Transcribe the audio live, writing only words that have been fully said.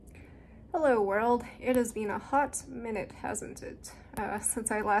Hello world, it has been a hot minute, hasn't it,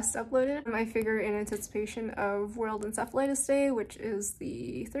 since I last uploaded. I figure in anticipation of World Encephalitis Day, which is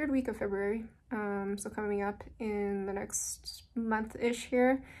the third week of February, so coming up in the next month-ish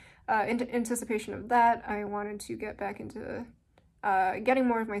here. In anticipation of that, I wanted to get back into getting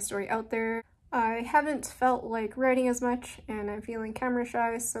more of my story out there. I haven't felt like writing as much, and I'm feeling camera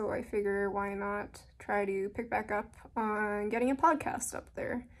shy, so I figure why not try to pick back up on getting a podcast out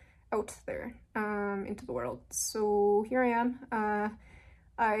there into the world. So here I am.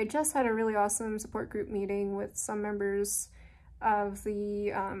 I just had a really awesome support group meeting with some members of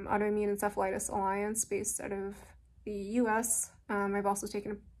the Autoimmune Encephalitis Alliance based out of the US. I've also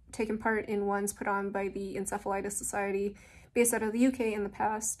taken part in ones put on by the Encephalitis Society based out of the UK in the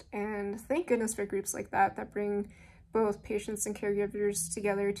past, and thank goodness for groups like that that bring both patients and caregivers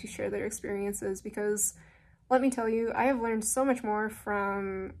together to share their experiences, because let me tell you, I have learned so much more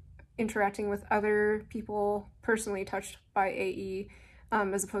from interacting with other people personally touched by AE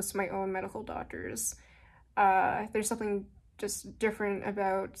as opposed to my own medical doctors. There's something just different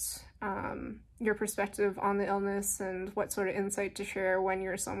about your perspective on the illness and what sort of insight to share when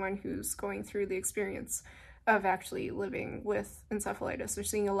you're someone who's going through the experience of actually living with encephalitis or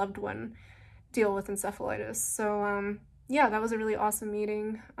seeing a loved one deal with encephalitis. So yeah, that was a really awesome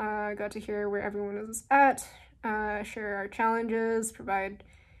meeting. I got to hear where everyone was at, share our challenges, provide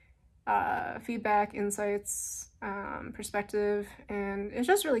feedback, insights, perspective, and it's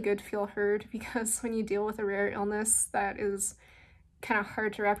just really good to feel heard, because when you deal with a rare illness that is kind of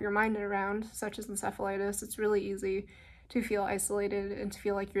hard to wrap your mind around, such as encephalitis, it's really easy to feel isolated and to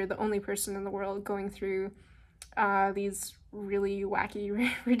feel like you're the only person in the world going through these really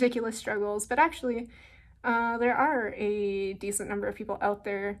wacky, ridiculous struggles. But actually, there are a decent number of people out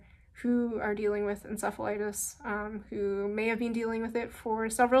there who are dealing with encephalitis, who may have been dealing with it for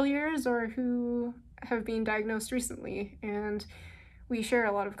several years or who have been diagnosed recently, and we share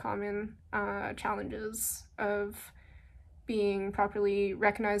a lot of common challenges of being properly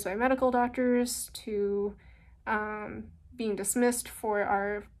recognized by medical doctors, to being dismissed for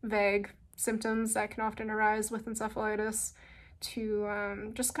our vague symptoms that can often arise with encephalitis,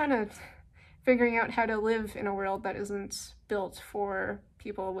 to just kind of figuring out how to live in a world that isn't built for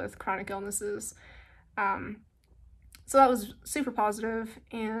people with chronic illnesses. So that was super positive,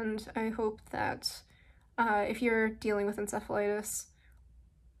 and I hope that if you're dealing with encephalitis,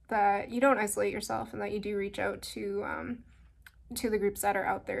 that you don't isolate yourself and that you do reach out to the groups that are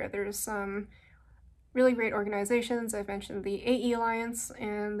out there. There's some really great organizations. I've mentioned the AE Alliance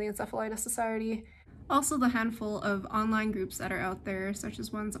and the Encephalitis Society. Also the handful of online groups that are out there, such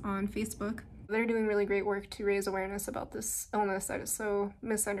as ones on Facebook. They're doing really great work to raise awareness about this illness that is so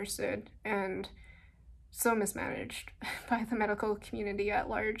misunderstood and so mismanaged by the medical community at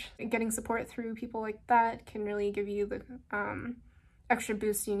large. Getting support through people like that can really give you the extra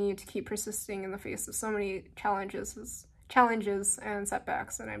boost you need to keep persisting in the face of so many challenges and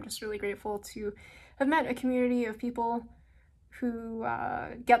setbacks, and I'm just really grateful to have met a community of people who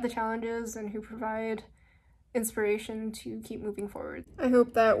get the challenges and who provide inspiration to keep moving forward. I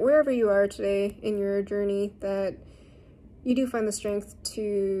hope that wherever you are today in your journey, that you do find the strength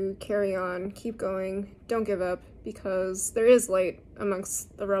to carry on, keep going, don't give up, because there is light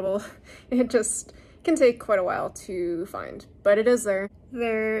amongst the rubble. It just can take quite a while to find, but it is there.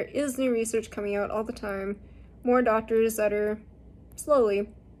 There is new research coming out all the time, more doctors that are slowly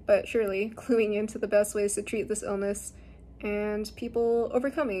but surely cluing into the best ways to treat this illness, and people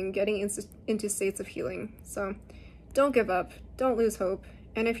overcoming, getting into states of healing. So don't give up, don't lose hope,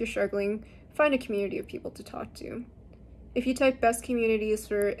 and if you're struggling, find a community of people to talk to. If you type best communities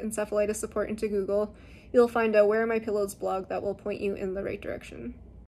for encephalitis support into Google, you'll find a Where Are My Pillows blog that will point you in the right direction.